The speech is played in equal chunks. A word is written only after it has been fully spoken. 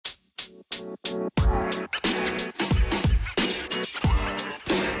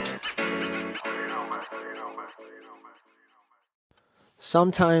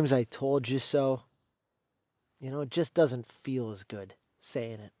Sometimes I told you so. It just doesn't feel as good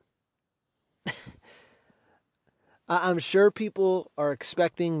saying it. I'm sure people are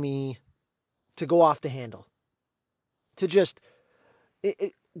expecting me to go off the handle, to just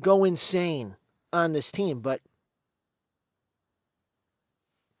go insane on this team. But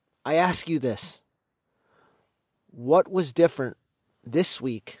I ask you this. What was different this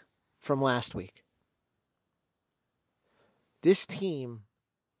week from last week? This team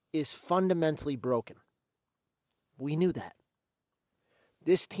is fundamentally broken. We knew that.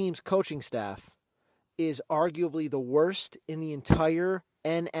 This team's coaching staff is arguably the worst in the entire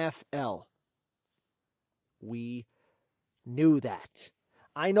NFL. We knew that.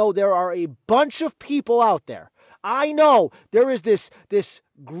 I know there are a bunch of people out there. I know there is this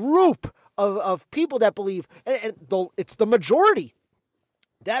group of people that believe, and it's the majority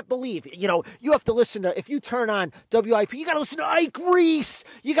that believe, you have to listen to, if you turn on WIP, you got to listen to Ike Reese.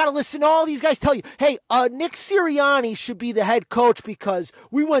 You got to listen to all these guys tell you, hey, Nick Sirianni should be the head coach because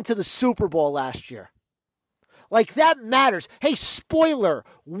we went to the Super Bowl last year. Like, that matters. Hey, spoiler,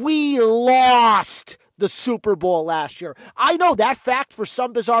 we lost the Super Bowl last year. I know that fact, for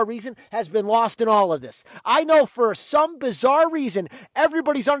some bizarre reason, has been lost in all of this. I know for some bizarre reason,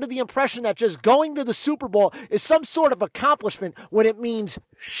 everybody's under the impression that just going to the Super Bowl is some sort of accomplishment when it means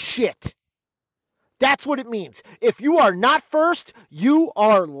shit. That's what it means. If you are not first, you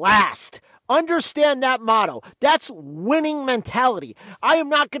are last. Understand that motto. That's winning mentality. I am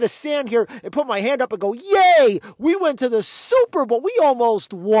not going to stand here and put my hand up and go, yay, we went to the Super Bowl. We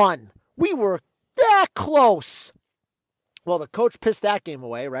almost won. We were that close. Well, the coach pissed that game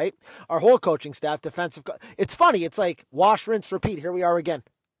away, right? Our whole coaching staff, defensive. It's funny. It's like wash, rinse, repeat. Here we are again.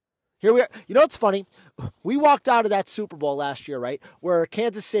 Here we are. You know what's funny? We walked out of that Super Bowl last year, right, where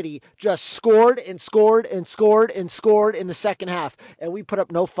Kansas City just scored and scored and scored and scored in the second half, and we put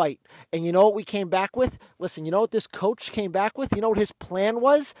up no fight. And you know what we came back with? Listen, you know what this coach came back with? You know what his plan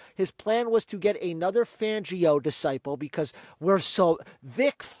was? His plan was to get another Fangio disciple because we're so...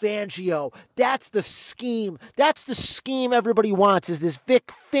 Vic Fangio, that's the scheme. That's the scheme everybody wants, is this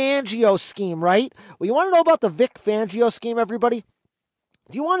Vic Fangio scheme, right? Well, you want to know about the Vic Fangio scheme, everybody?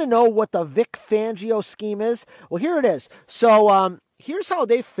 Do you want to know what the Vic Fangio scheme is? Well, here it is. So here's how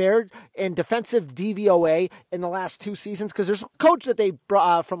they fared in defensive DVOA in the last two seasons, because there's a coach that they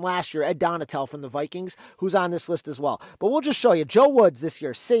brought from last year, Ed Donatel from the Vikings, who's on this list as well. But we'll just show you. Joe Woods this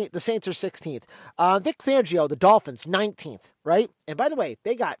year, the Saints are 16th. Vic Fangio, the Dolphins, 19th, right? And by the way,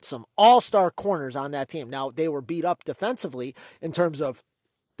 they got some all-star corners on that team. Now, they were beat up defensively in terms of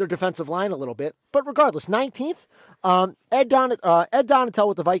their defensive line a little bit. But regardless, 19th. Ed Donatel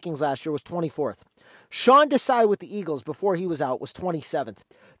with the Vikings last year was 24th. Sean Desai with the Eagles before he was out was 27th.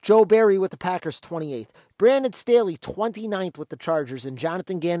 Joe Barry with the Packers, 28th. Brandon Staley, 29th with the Chargers. And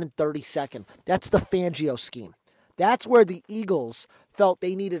Jonathan Gannon, 32nd. That's the Fangio scheme. That's where the Eagles felt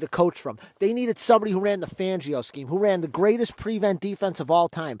they needed a coach from. They needed somebody who ran the Fangio scheme, who ran the greatest prevent defense of all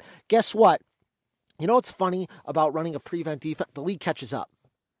time. Guess what? You know what's funny about running a prevent defense? The league catches up.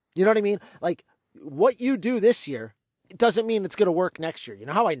 You know what I mean? Like, what you do this year, it doesn't mean it's going to work next year. You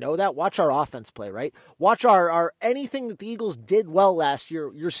know how I know that? Watch our offense play, right? Watch our anything that the Eagles did well last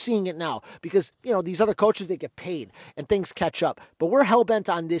year, you're seeing it now. Because, these other coaches, they get paid and things catch up. But we're hell-bent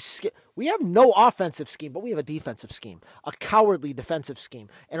on this. We have no offensive scheme, but we have a defensive scheme, a cowardly defensive scheme.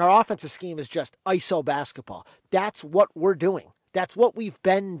 And our offensive scheme is just ISO basketball. That's what we're doing. That's what we've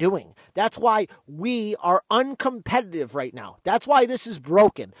been doing. That's why we are uncompetitive right now. That's why this is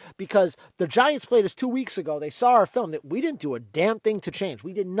broken. Because the Giants played us 2 weeks ago. They saw our film that we didn't do a damn thing to change.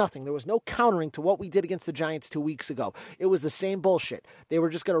 We did nothing. There was no countering to what we did against the Giants 2 weeks ago. It was the same bullshit. They were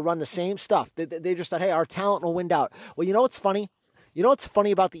just going to run the same stuff. They just thought, hey, our talent will win out. Well, you know what's funny? You know what's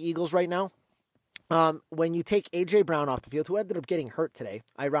funny about the Eagles right now? When you take A.J. Brown off the field, who ended up getting hurt today,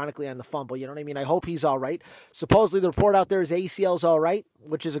 ironically on the fumble, you know what I mean? I hope he's all right. Supposedly the report out there is ACL's all right,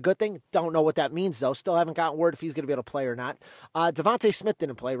 which is a good thing. Don't know what that means, though. Still haven't gotten word if he's going to be able to play or not. Devontae Smith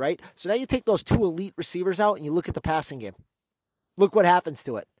didn't play, right? So now you take those two elite receivers out and you look at the passing game. Look what happens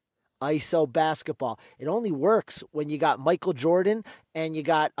to it. ISO basketball. It only works when you got Michael Jordan and you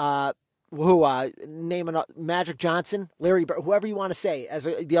got Magic Johnson, Larry Bird, whoever you want to say as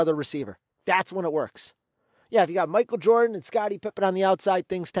the other receiver. That's when it works. Yeah, if you got Michael Jordan and Scottie Pippen on the outside,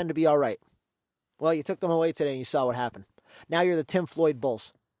 things tend to be all right. Well, you took them away today and you saw what happened. Now you're the Tim Floyd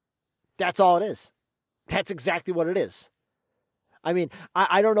Bulls. That's all it is. That's exactly what it is. I mean,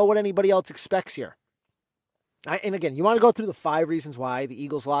 I don't know what anybody else expects here. And again, you want to go through the 5 reasons why the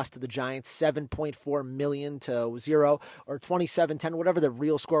Eagles lost to the Giants 7.4 million to 0 or 27-10, whatever the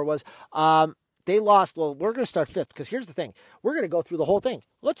real score was. They lost. Well, we're going to start 5th because here's the thing. We're going to go through the whole thing.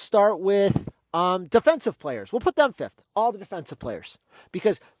 Let's start with defensive players. We'll put them 5th, all the defensive players,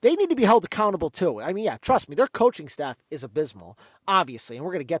 because they need to be held accountable too. I mean, yeah, trust me, their coaching staff is abysmal, obviously, and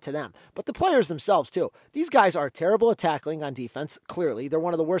we're going to get to them. But the players themselves too. These guys are terrible at tackling on defense, clearly. They're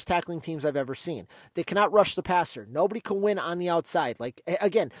one of the worst tackling teams I've ever seen. They cannot rush the passer. Nobody can win on the outside. Like,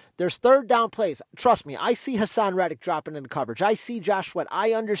 again, there's third down plays. Trust me, I see Hassan Reddick dropping into coverage. I see Josh Sweat.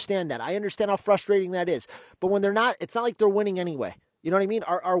 I understand that. I understand how frustrating that is. But when they're not, it's not like they're winning anyway. You know what I mean?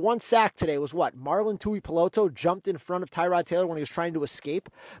 Our one sack today was what? Marlon Tuipulotu jumped in front of Tyrod Taylor when he was trying to escape.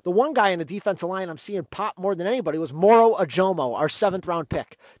 The one guy in the defensive line I'm seeing pop more than anybody was Moro Ajomo, our 7th-round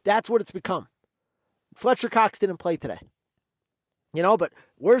pick. That's what it's become. Fletcher Cox didn't play today. You know, but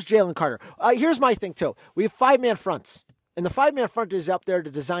where's Jalen Carter? Here's my thing, too. We have 5-man fronts. And the 5-man front is up there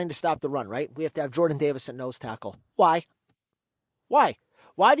designed to stop the run, right? We have to have Jordan Davis at nose tackle. Why? Why?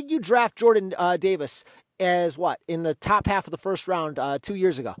 Why did you draft Jordan Davis as what? In the top half of the first round 2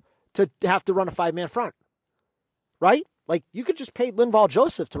 years ago to have to run a 5-man front, right? Like, you could just pay Linval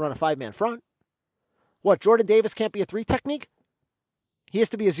Joseph to run a 5-man front. What, Jordan Davis can't be a 3 technique? He has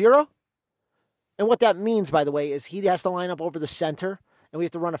to be a 0? And what that means, by the way, is he has to line up over the center and we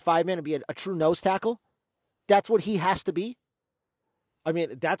have to run a 5-man and be a true nose tackle. That's what he has to be. I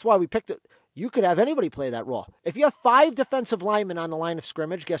mean, that's why we picked it. You could have anybody play that role. If you have 5 defensive linemen on the line of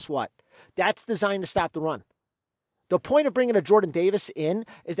scrimmage, guess what? That's designed to stop the run. The point of bringing a Jordan Davis in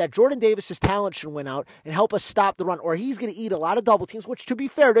is that Jordan Davis's talent should win out and help us stop the run, or he's going to eat a lot of double teams, which, to be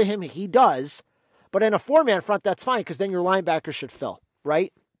fair to him, he does. But in a 4-man front, that's fine because then your linebacker should fill,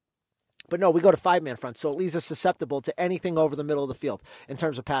 right? But no, we go to 5-man front, so it leaves us susceptible to anything over the middle of the field in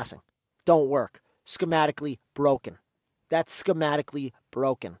terms of passing. Don't work. Schematically broken. That's schematically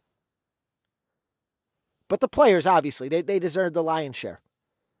broken. But the players, obviously, they deserve the lion's share.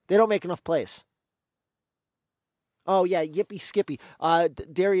 They don't make enough plays. Oh, yeah, yippee skippy.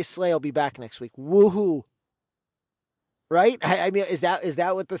 Darius Slay will be back next week. Woohoo. Right? I mean, is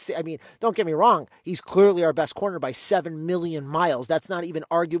that what the... I mean, don't get me wrong. He's clearly our best corner by 7 million miles. That's not even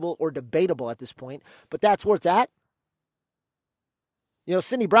arguable or debatable at this point. But that's where it's at. You know,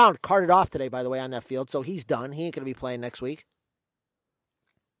 Sidney Brown carted off today, by the way, on that field. So he's done. He ain't going to be playing next week.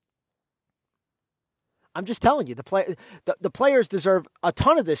 I'm just telling you, the players deserve a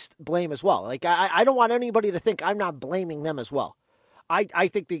ton of this blame as well. Like, I don't want anybody to think I'm not blaming them as well. I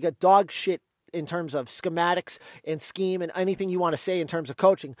think they got dog shit in terms of schematics and scheme and anything you want to say in terms of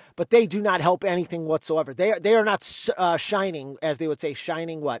coaching, but they do not help anything whatsoever. They are not shining, as they would say,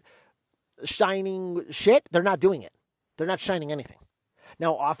 shining what? Shining shit? They're not doing it. They're not shining anything.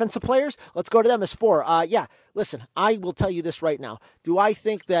 Now, offensive players, let's go to them as 4. Yeah, listen, I will tell you this right now. Do I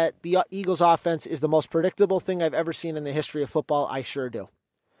think that the Eagles offense is the most predictable thing I've ever seen in the history of football? I sure do.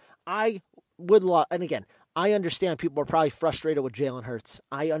 I would love, and again, I understand people are probably frustrated with Jalen Hurts.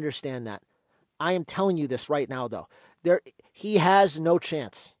 I understand that. I am telling you this right now, though. He has no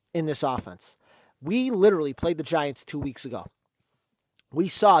chance in this offense. We literally played the Giants 2 weeks ago. We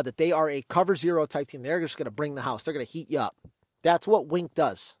saw that they are a cover 0 type team. They're just going to bring the house. They're going to heat you up. That's what Wink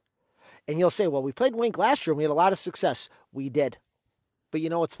does. And you'll say, well, we played Wink last year and we had a lot of success. We did. But you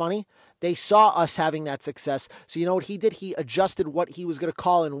know what's funny? They saw us having that success. So you know what he did? He adjusted what he was going to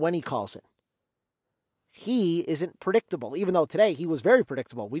call and when he calls it. He isn't predictable, even though today he was very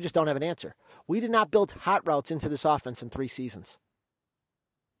predictable. We just don't have an answer. We did not build hot routes into this offense in 3 seasons.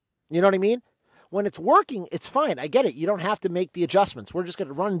 You know what I mean? When it's working, it's fine. I get it. You don't have to make the adjustments. We're just going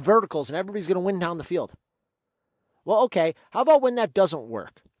to run verticals and everybody's going to win down the field. Well, okay, how about when that doesn't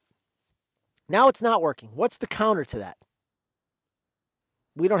work? Now it's not working. What's the counter to that?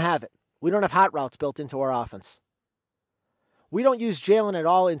 We don't have it. We don't have hot routes built into our offense. We don't use Jalen at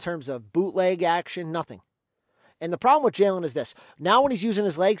all in terms of bootleg action, nothing. And the problem with Jalen is this. Now when he's using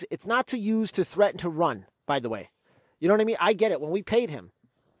his legs, it's not to use to threaten to run, by the way. You know what I mean? I get it. When we paid him,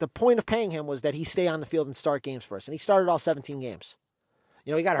 the point of paying him was that he stay on the field and start games for us. And he started all 17 games.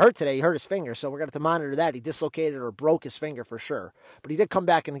 You know, he got hurt today. He hurt his finger, so we're going to have to monitor that. He dislocated or broke his finger for sure. But he did come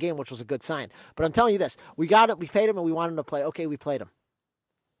back in the game, which was a good sign. But I'm telling you this. We got it. We paid him, and we wanted him to play. Okay, we played him.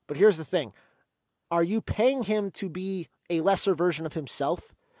 But here's the thing. Are you paying him to be a lesser version of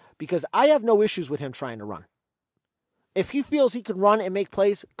himself? Because I have no issues with him trying to run. If he feels he can run and make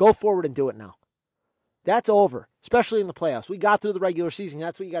plays, go forward and do it now. That's over, especially in the playoffs. We got through the regular season.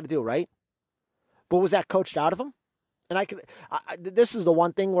 That's what you got to do, right? But was that coached out of him? And this is the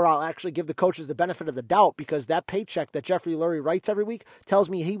one thing where I'll actually give the coaches the benefit of the doubt, because that paycheck that Jeffrey Lurie writes every week tells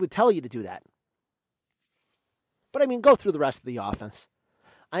me he would tell you to do that. But, I mean, go through the rest of the offense.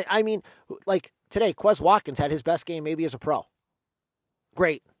 I mean, like today, Quez Watkins had his best game maybe as a pro.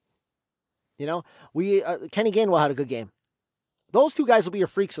 Great. You know, Kenny Gainwell had a good game. Those two guys will be your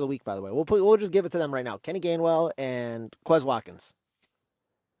freaks of the week, by the way. We'll just give it to them right now. Kenny Gainwell and Quez Watkins.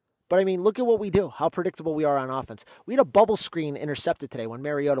 But, I mean, look at what we do, how predictable we are on offense. We had a bubble screen intercepted today when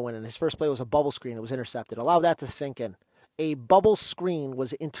Mariota went in. His first play was a bubble screen. It was intercepted. Allow that to sink in. A bubble screen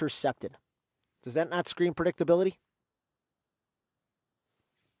was intercepted. Does that not scream predictability?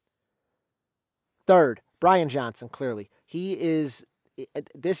 Third, Brian Johnson, clearly. This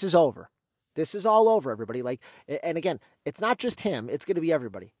is over. This is all over, everybody. And again, it's not just him. It's going to be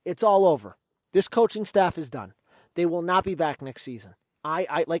everybody. It's all over. This coaching staff is done. They will not be back next season.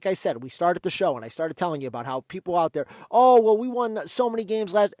 Like I said, we started the show and I started telling you about how people out there, we won so many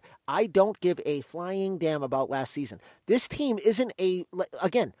games last. I don't give a flying damn about last season. This team isn't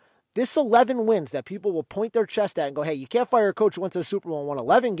this 11 wins that people will point their chest at and go, hey, you can't fire a coach who went to the Super Bowl and won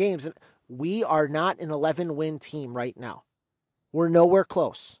 11 games. We are not an 11-win team right now. We're nowhere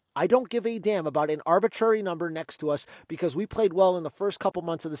close. I don't give a damn about an arbitrary number next to us because we played well in the first couple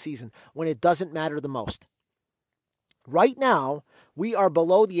months of the season when it doesn't matter the most. Right now, we are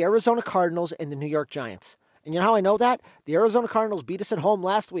below the Arizona Cardinals and the New York Giants. And you know how I know that? The Arizona Cardinals beat us at home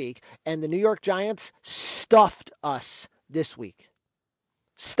last week, and the New York Giants stuffed us this week.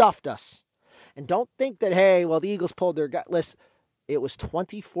 Stuffed us. And don't think that, hey, the Eagles pulled their gut. Listen, it was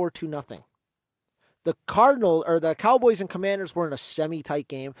 24-0. The Cowboys and Commanders were in a semi-tight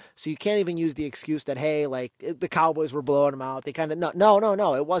game, so you can't even use the excuse that, hey, the Cowboys were blowing them out. They kind of,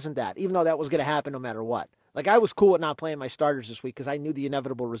 no, it wasn't that, even though that was going to happen no matter what. I was cool with not playing my starters this week because I knew the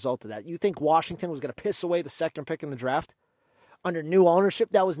inevitable result of that. You think Washington was going to piss away the second pick in the draft? Under new ownership,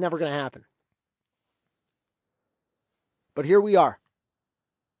 that was never going to happen. But here we are.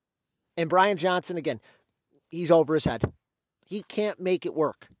 And Brian Johnson, again, he's over his head. He can't make it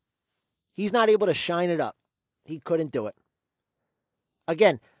work. He's not able to shine it up. He couldn't do it.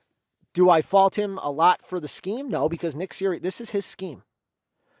 Again, do I fault him a lot for the scheme? No, because Nick Sirianni, this is his scheme.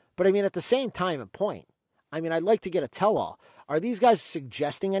 But I mean, at the same time and point, I'd like to get a tell-all. Are these guys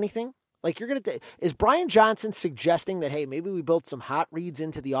suggesting anything? Is Brian Johnson suggesting that, hey, maybe we built some hot reads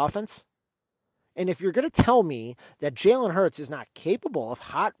into the offense? And if you're going to tell me that Jalen Hurts is not capable of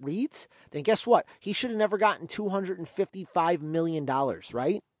hot reads, then guess what? He should have never gotten $255 million,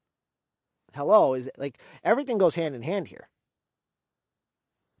 right? Hello, everything goes hand in hand here.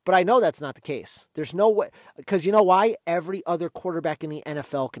 But I know that's not the case. There's no way, because you know why? Every other quarterback in the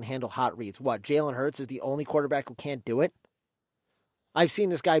NFL can handle hot reads. What, Jalen Hurts is the only quarterback who can't do it? I've seen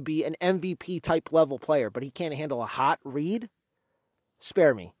this guy be an MVP type level player, but he can't handle a hot read?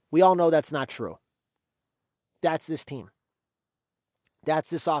 Spare me. We all know that's not true. That's this team. That's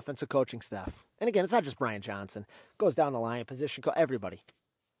this offensive coaching staff. And again, it's not just Brian Johnson. It goes down the line, position, everybody.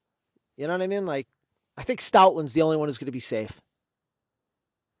 You know what I mean? I think Stoutland's the only one who's going to be safe.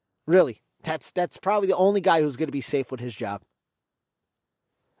 Really. That's probably the only guy who's going to be safe with his job.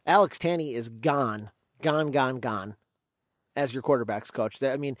 Alex Tanney is gone as your quarterback's coach.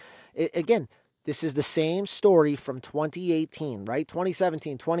 Again, this is the same story from 2018, right?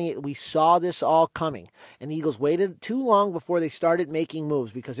 2017, 2018. We saw this all coming. And the Eagles waited too long before they started making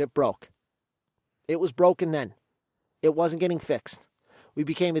moves because it broke. It was broken then. It wasn't getting fixed. We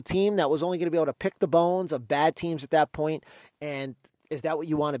became a team that was only going to be able to pick the bones of bad teams at that point. And is that what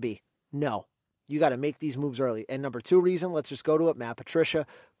you want to be? No. You got to make these moves early. And number two reason, let's just go to it, Matt Patricia.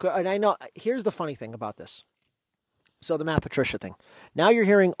 And I know, here's the funny thing about this. So the Matt Patricia thing. Now you're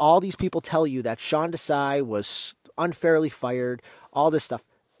hearing all these people tell you that Sean Desai was unfairly fired, all this stuff.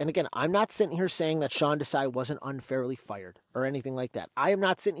 And again, I'm not sitting here saying that Sean Desai wasn't unfairly fired or anything like that. I am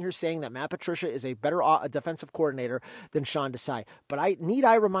not sitting here saying that Matt Patricia is a better defensive coordinator than Sean Desai. But I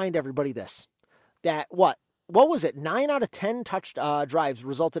remind everybody this, that what was it? 9 out of 10 drives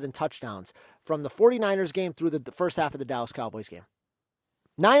resulted in touchdowns from the 49ers game through the first half of the Dallas Cowboys game.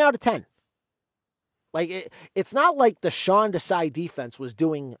 9 out of 10. It's not like the Sean Desai defense was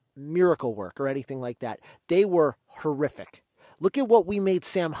doing miracle work or anything like that. They were horrific. Look at what we made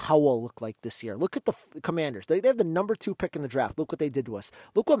Sam Howell look like this year. Look at the Commanders. They have the number 2 pick in the draft. Look what they did to us.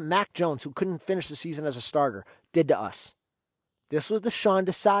 Look what Mac Jones, who couldn't finish the season as a starter, did to us. This was the Sean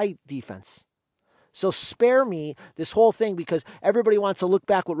Desai defense. So spare me this whole thing because everybody wants to look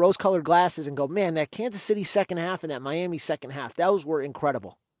back with rose-colored glasses and go, man, that Kansas City second half and that Miami second half, those were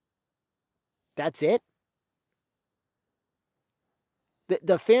incredible. That's it?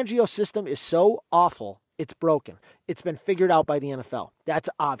 The Fangio system is so awful, it's broken. It's been figured out by the NFL. That's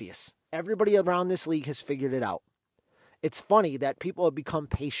obvious. Everybody around this league has figured it out. It's funny that people have become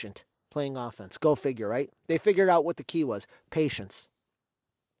patient playing offense. Go figure, right? They figured out what the key was. Patience.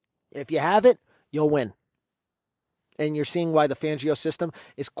 If you have it, you'll win. And you're seeing why the Fangio system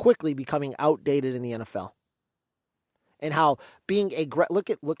is quickly becoming outdated in the NFL. And how being a look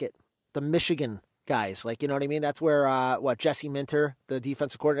at the Michigan guys, like, you know what I mean? That's where Jesse Minter, the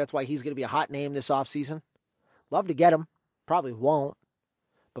defensive coordinator, that's why he's going to be a hot name this offseason. Love to get him. Probably won't.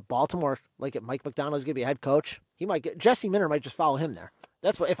 But Baltimore, like it, Mike McDonald's going to be a head coach. He might get Jesse Minter might just follow him there.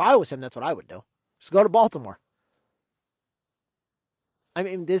 That's what if I was him, that's what I would do. Just go to Baltimore. I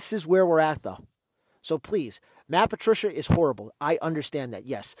mean, this is where we're at, though. So please, Matt Patricia is horrible. I understand that.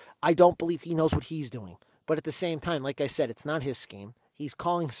 Yes, I don't believe he knows what he's doing. But at the same time, like I said, it's not his scheme. He's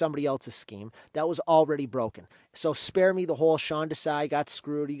calling somebody else's scheme that was already broken. So spare me the whole Sean Desai got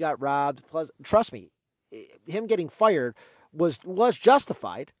screwed, he got robbed. Plus, trust me, him getting fired was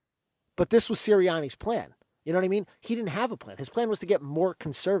justified, but this was Sirianni's plan. You know what I mean? He didn't have a plan. His plan was to get more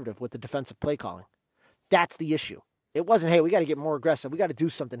conservative with the defensive play calling. That's the issue. It wasn't, hey, we got to get more aggressive. We got to do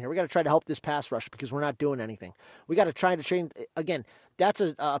something here. We got to try to help this pass rush because we're not doing anything. We got to try to change. Again, that's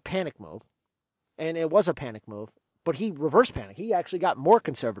a panic move, and it was a panic move, but he reverse panic. He actually got more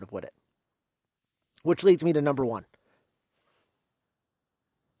conservative with it, which leads me to number one.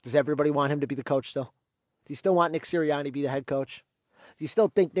 Does everybody want him to be the coach still? Do you still want Nick Sirianni to be the head coach? Do you still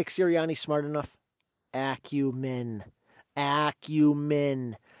think Nick Sirianni's smart enough? Acumen.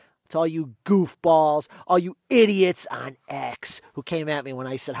 It's all you goofballs, all you idiots on X who came at me when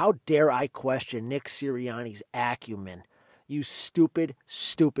I said, how dare I question Nick Sirianni's acumen? You stupid,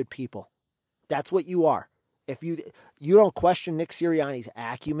 stupid people. That's what you are. If you don't question Nick Sirianni's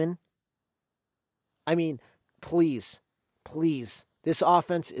acumen, I mean, please, this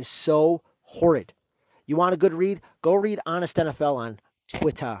offense is so horrid. You want a good read? Go read Honest NFL on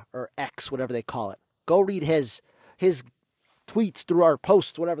Twitter or X, whatever they call it. Go read his tweets through our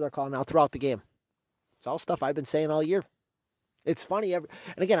posts, whatever they're calling now, throughout the game. It's all stuff I've been saying all year. It's funny. And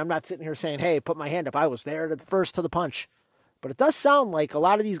again, I'm not sitting here saying, hey, put my hand up. I was there first to the punch. But it does sound like a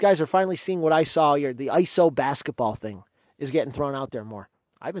lot of these guys are finally seeing what I saw here. The ISO basketball thing is getting thrown out there more.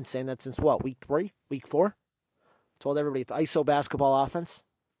 I've been saying that since what, week 3, week 4? Told everybody it's ISO basketball offense.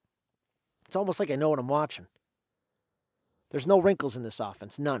 It's almost like I know what I'm watching. There's no wrinkles in this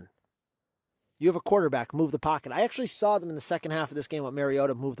offense. None. You have a quarterback, move the pocket. I actually saw them in the second half of this game with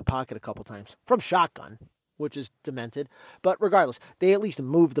Mariota move the pocket a couple times. From shotgun, which is demented. But regardless, they at least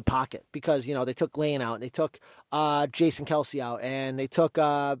moved the pocket because, you know, they took Lane out. And they took Jason Kelsey out. And they took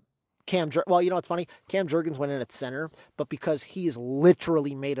well, you know what's funny? Cam Jurgens went in at center. But because he is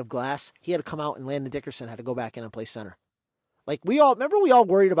literally made of glass, he had to come out and Landon Dickerson had to go back in and play center. Like, we all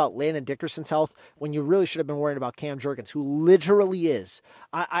worried about Landon Dickerson's health when you really should have been worried about Cam Jurgens, who literally is.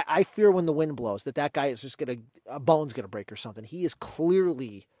 I fear when the wind blows that guy is just a bone's going to break or something. He is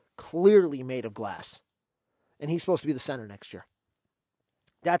clearly made of glass. And he's supposed to be the center next year.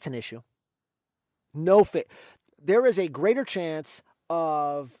 That's an issue. No fit. There is a greater chance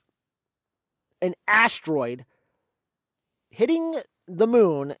of an asteroid hitting the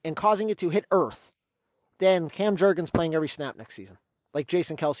moon and causing it to hit Earth than Cam Jurgens playing every snap next season, like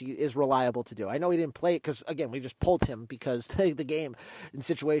Jason Kelsey is reliable to do. I know he didn't play it because, again, we just pulled him because the game and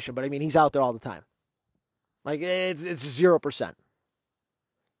situation, but I mean, he's out there all the time. Like, it's 0%.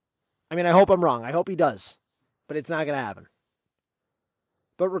 I mean, I hope I'm wrong. I hope he does, but it's not going to happen.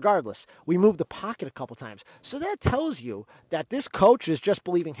 But regardless, we moved the pocket a couple times. So that tells you that this coach is just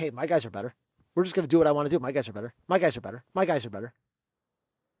believing, hey, my guys are better. We're just going to do what I want to do. My guys are better. My guys are better. My guys are better.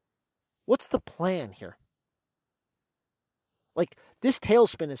 What's the plan here? Like, this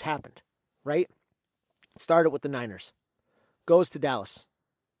tailspin has happened, right? Started with the Niners. Goes to Dallas.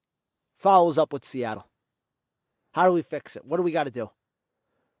 Follows up with Seattle. How do we fix it? What do we got to do?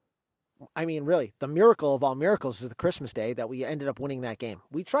 I mean, really, the miracle of all miracles is the Christmas day that we ended up winning that game.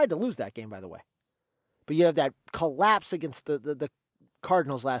 We tried to lose that game, by the way. But you have that collapse against the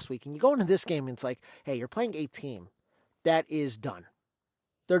Cardinals last week. And you go into this game and it's like, hey, you're playing a team that is done.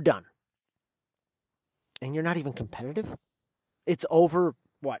 They're done. And you're not even competitive? It's over,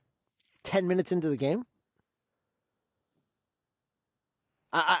 10 minutes into the game?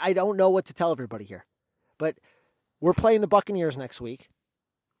 I don't know what to tell everybody here. But we're playing the Buccaneers next week.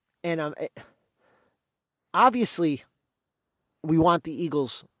 And obviously, we want the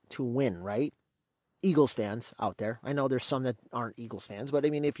Eagles to win, right? Eagles fans out there. I know there's some that aren't Eagles fans. But I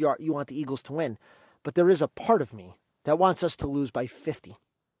mean, if you want the Eagles to win. But there is a part of me that wants us to lose by 50.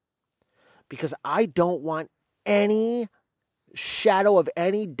 Because I don't want any shadow of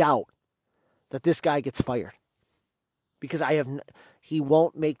any doubt that this guy gets fired. Because he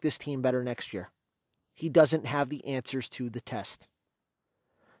won't make this team better next year. He doesn't have the answers to the test.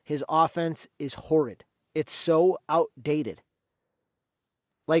 his offense is horrid. It's so outdated.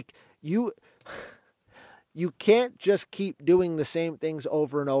 Like, you can't just keep doing the same things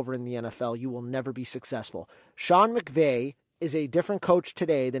over and over in the NFL. You will never be successful. Sean McVay is a different coach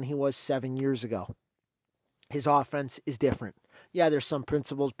today than he was 7 years ago. His offense is different. Yeah, there's some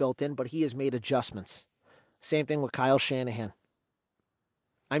principles built in, but he has made adjustments. Same thing with Kyle Shanahan.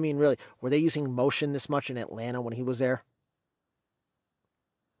 I mean, really, were they using motion this much in Atlanta when he was there?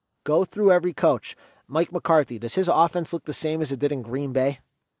 Go through every coach. Mike McCarthy, does his offense look the same as it did in Green Bay?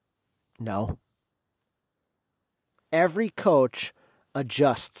 No. Every coach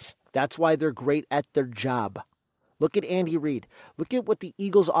adjusts. That's why they're great at their job. Look at Andy Reid. Look at what the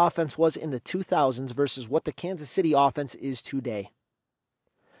Eagles' offense was in the 2000s versus what the Kansas City offense is today.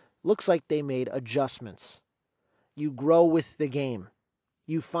 Looks like they made adjustments. You grow with the game.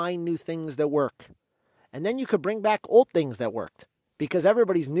 You find new things that work. And then you could bring back old things that worked. Because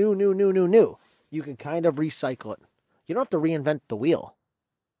everybody's new. You can kind of recycle it. You don't have to reinvent the wheel.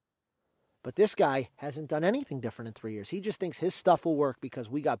 But this guy hasn't done anything different in 3 years. He just thinks his stuff will work because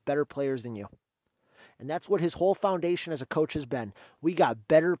we got better players than you. And that's what his whole foundation as a coach has been. We got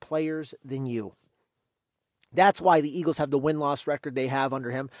better players than you. That's why the Eagles have the win-loss record they have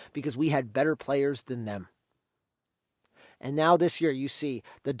under him, because we had better players than them. And now this year you see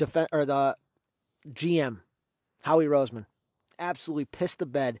the GM, Howie Roseman, absolutely pissed the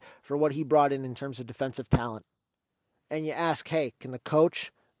bed for what he brought in terms of defensive talent. And you ask, hey, can the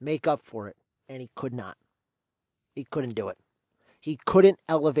coach make up for it? And he could not. He couldn't do it. He couldn't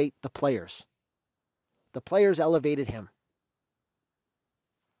elevate the players. The players elevated him.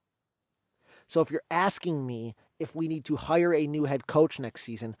 So if you're asking me if we need to hire a new head coach next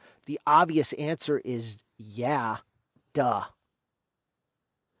season, the obvious answer is yeah, duh.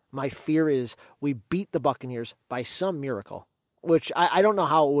 My fear is we beat the Buccaneers by some miracle, which I don't know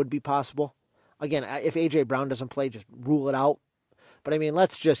how it would be possible. Again, if A.J. Brown doesn't play, just rule it out. But I mean,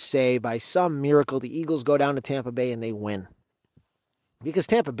 let's just say by some miracle the Eagles go down to Tampa Bay and they win. Because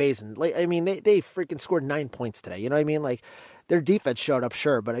Tampa Bay's, I mean, they freaking scored 9 points today. You know what I mean? Like, their defense showed up,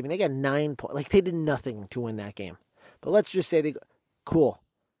 sure, but I mean, they got 9 points. Like, they did nothing to win that game. But let's just say cool.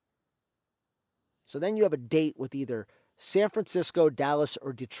 So then you have a date with either San Francisco, Dallas,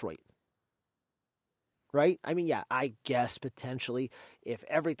 or Detroit. Right? I mean, yeah, I guess potentially if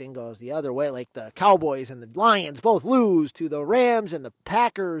everything goes the other way, like the Cowboys and the Lions both lose to the Rams and the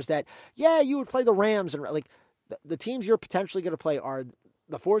Packers, that, yeah, you would play the Rams and, like, the teams you're potentially going to play are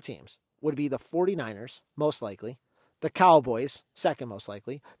the 4 teams. Would be the 49ers, most likely, the Cowboys, second most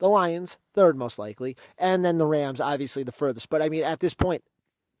likely, the Lions, third most likely, and then the Rams, obviously the furthest. But I mean, at this point,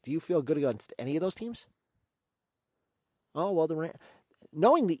 do you feel good against any of those teams? Oh, well,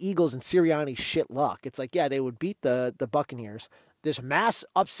 knowing the Eagles and Sirianni's shit luck, it's like, yeah, they would beat the Buccaneers. This mass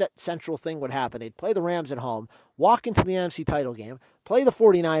upset central thing would happen. They'd play the Rams at home, walk into the NFC title game, play the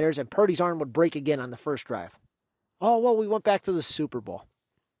 49ers, and Purdy's arm would break again on the first drive. Oh, well, we went back to the Super Bowl.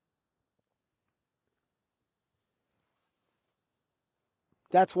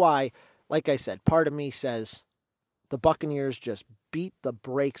 That's why, like I said, part of me says the Buccaneers just beat the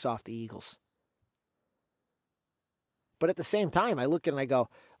brakes off the Eagles. But at the same time, I look at it and I go,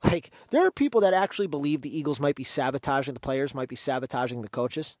 like, there are people that actually believe the Eagles might be sabotaging the players, might be sabotaging the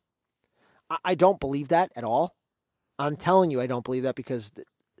coaches. I don't believe that at all. I'm telling you I don't believe that because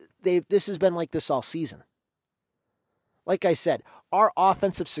this has been like this all season. Like I said, our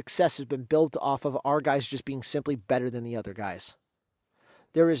offensive success has been built off of our guys just being simply better than the other guys.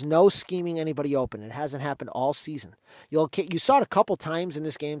 There is no scheming anybody open. It hasn't happened all season. You saw it a couple times in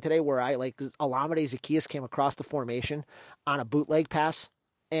this game today where Olamide Zaccheaus came across the formation on a bootleg pass,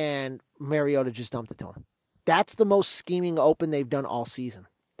 and Mariota just dumped it to him. That's the most scheming open they've done all season.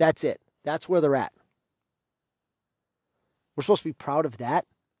 That's it. That's where they're at. We're supposed to be proud of that.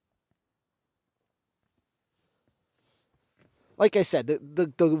 Like I said,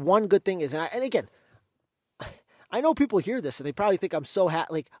 the one good thing is, and again, I know people hear this and they probably think I'm so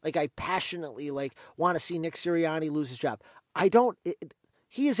like I passionately want to see Nick Sirianni lose his job. I don't.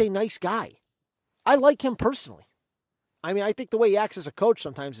 He is a nice guy. I like him personally. I mean, I think the way he acts as a coach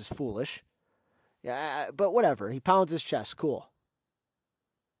sometimes is foolish. Yeah, but whatever. He pounds his chest. Cool.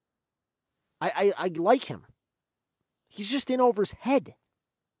 I like him. He's just in over his head.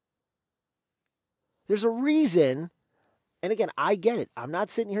 There's a reason. And again, I get it. I'm not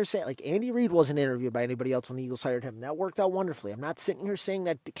sitting here saying, like, Andy Reid wasn't interviewed by anybody else when the Eagles hired him. That worked out wonderfully. I'm not sitting here saying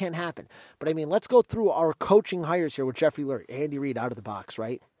that it can't happen. But, I mean, let's go through our coaching hires here with Jeffrey Lurie. Andy Reid out of the box,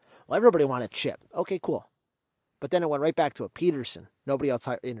 right? Well, everybody wanted Chip. Okay, cool. But then it went right back to it. Peterson, nobody else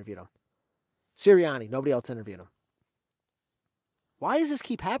interviewed him. Sirianni, nobody else interviewed him. Why does this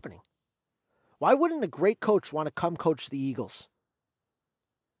keep happening? Why wouldn't a great coach want to come coach the Eagles?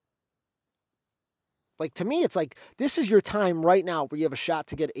 Like, to me, it's like, this is your time right now where you have a shot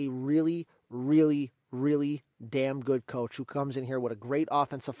to get a really, really, really damn good coach who comes in here with a great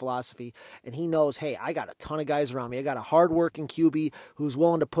offensive philosophy, and he knows, hey, I got a ton of guys around me. I got a hard-working QB who's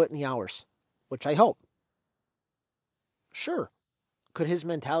willing to put in the hours, which I hope. Sure. Could his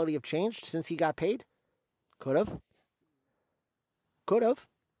mentality have changed since he got paid? Could have. Could have.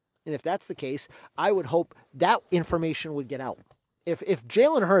 And if that's the case, I would hope that information would get out. If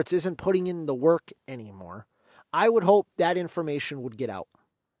Jalen Hurts isn't putting in the work anymore, I would hope that information would get out.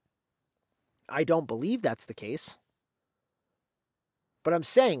 I don't believe that's the case. But I'm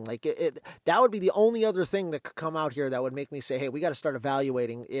saying, like, that would be the only other thing that could come out here that would make me say, hey, we got to start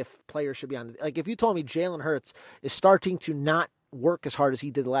evaluating if players should be on. Like, if you told me Jalen Hurts is starting to not work as hard as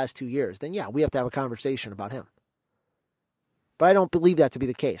he did the last 2 years, then yeah, we have to have a conversation about him. But I don't believe that to be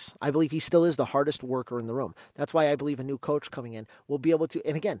the case. I believe he still is the hardest worker in the room. That's why I believe a new coach coming in will be able to,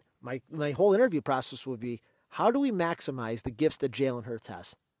 and again, my whole interview process would be, how do we maximize the gifts that Jalen Hurts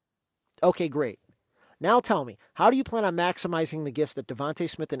has? Okay, great. Now tell me, how do you plan on maximizing the gifts that Devontae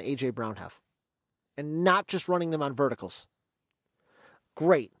Smith and A.J. Brown have? And not just running them on verticals.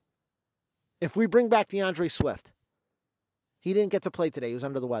 Great. If we bring back DeAndre Swift, he didn't get to play today. He was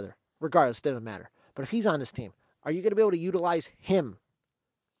under the weather. Regardless, it doesn't matter. But if he's on this team, are you going to be able to utilize him?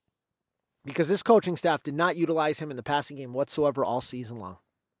 Because this coaching staff did not utilize him in the passing game whatsoever all season long.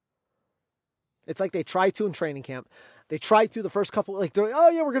 It's like they tried to in training camp. They tried to the first couple, like, they're like, oh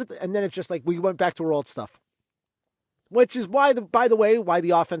yeah, we're going to, and then it's just like, we went back to our old stuff. Which is why, by the way, why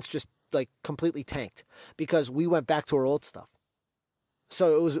the offense just, like, completely tanked. Because we went back to our old stuff.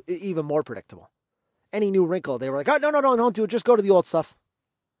 So it was even more predictable. Any new wrinkle, they were like, oh, no, don't do it. Just go to the old stuff.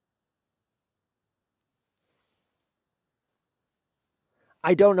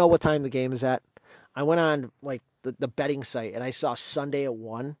 I don't know what time the game is at. I went on, like, the betting site, and I saw Sunday at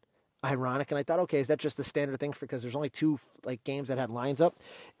 1. Ironic, and I thought, okay, is that just the standard thing? Because there's only 2, like, games that had lines up.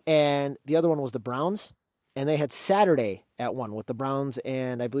 And the other one was the Browns, and they had Saturday at 1 with the Browns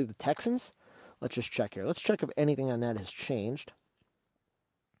and I believe the Texans. Let's just check here. Let's check if anything on that has changed.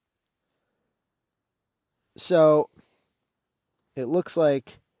 So it looks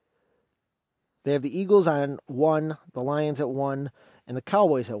like they have the Eagles on 1, the Lions at 1, and the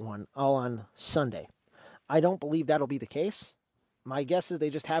Cowboys at 1, all on Sunday. I don't believe that'll be the case. My guess is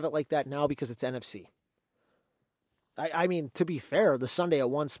they just have it like that now because it's NFC. I mean, to be fair, the Sunday at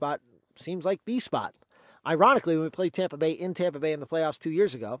 1 spot seems like the spot. Ironically, when we played Tampa Bay in the playoffs 2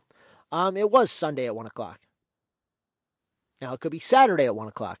 years ago, it was Sunday at 1 o'clock. Now, it could be Saturday at 1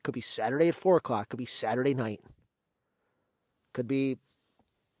 o'clock. Could be Saturday at 4 o'clock. Could be Saturday night. Could be,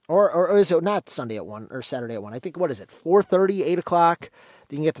 or is it not Sunday at 1 or Saturday at 1? I think, what is it, 4:30, 8 o'clock?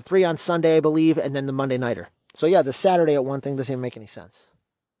 Then you can get the 3 on Sunday, I believe, and then the Monday nighter. So, yeah, the Saturday at 1 thing doesn't even make any sense.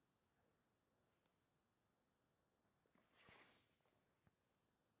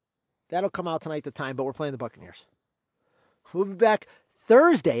 That'll come out tonight, the time, but we're playing the Buccaneers. We'll be back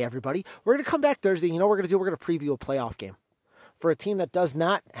Thursday, everybody. We're going to come back Thursday. You know what we're going to do? We're going to preview a playoff game for a team that does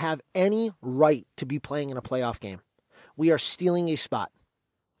not have any right to be playing in a playoff game. We are stealing a spot.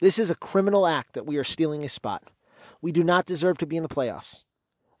 This is a criminal act that we are stealing a spot. We do not deserve to be in the playoffs.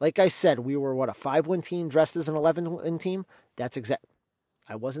 Like I said, we were, a 5-win team dressed as an 11-win team? That's exact.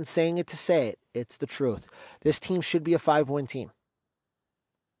 I wasn't saying it to say it. It's the truth. This team should be a 5-win team.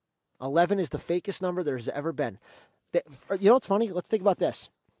 11 is the fakest number there's ever been. You know what's funny? Let's think about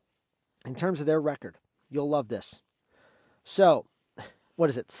this. In terms of their record, you'll love this. So, what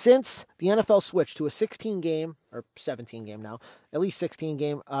is it? Since the NFL switched to a 16-game, or 17-game now, at least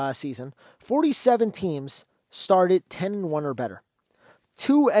 16-game season, 47 teams started 10-1 or better.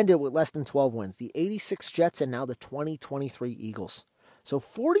 2 ended with less than 12 wins, the 86 Jets and now the 2023 Eagles. So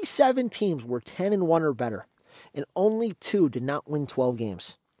 47 teams were 10-1 or better, and only 2 did not win 12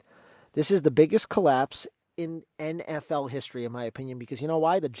 games. This is the biggest collapse in NFL history, in my opinion, because you know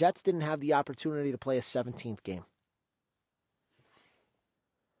why? The Jets didn't have the opportunity to play a 17th game.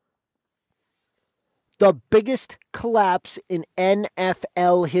 The biggest collapse in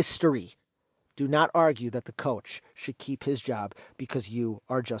NFL history. Do not argue that the coach should keep his job because you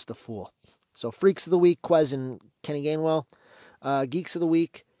are just a fool. So Freaks of the Week, Quez and Kenny Gainwell. Geeks of the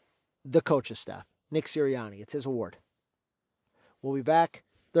Week, the coach's staff. Nick Sirianni. It's his award. We'll be back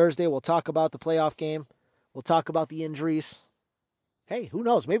Thursday. We'll talk about the playoff game. We'll talk about the injuries. Hey, who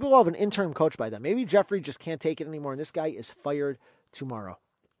knows? Maybe we'll have an interim coach by then. Maybe Jeffrey just can't take it anymore, and this guy is fired tomorrow,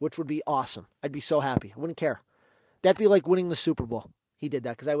 which would be awesome. I'd be so happy. I wouldn't care. That'd be like winning the Super Bowl. He did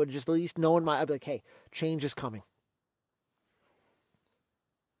that because I would just at least know I'd be like, hey, change is coming.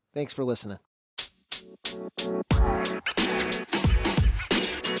 Thanks for listening.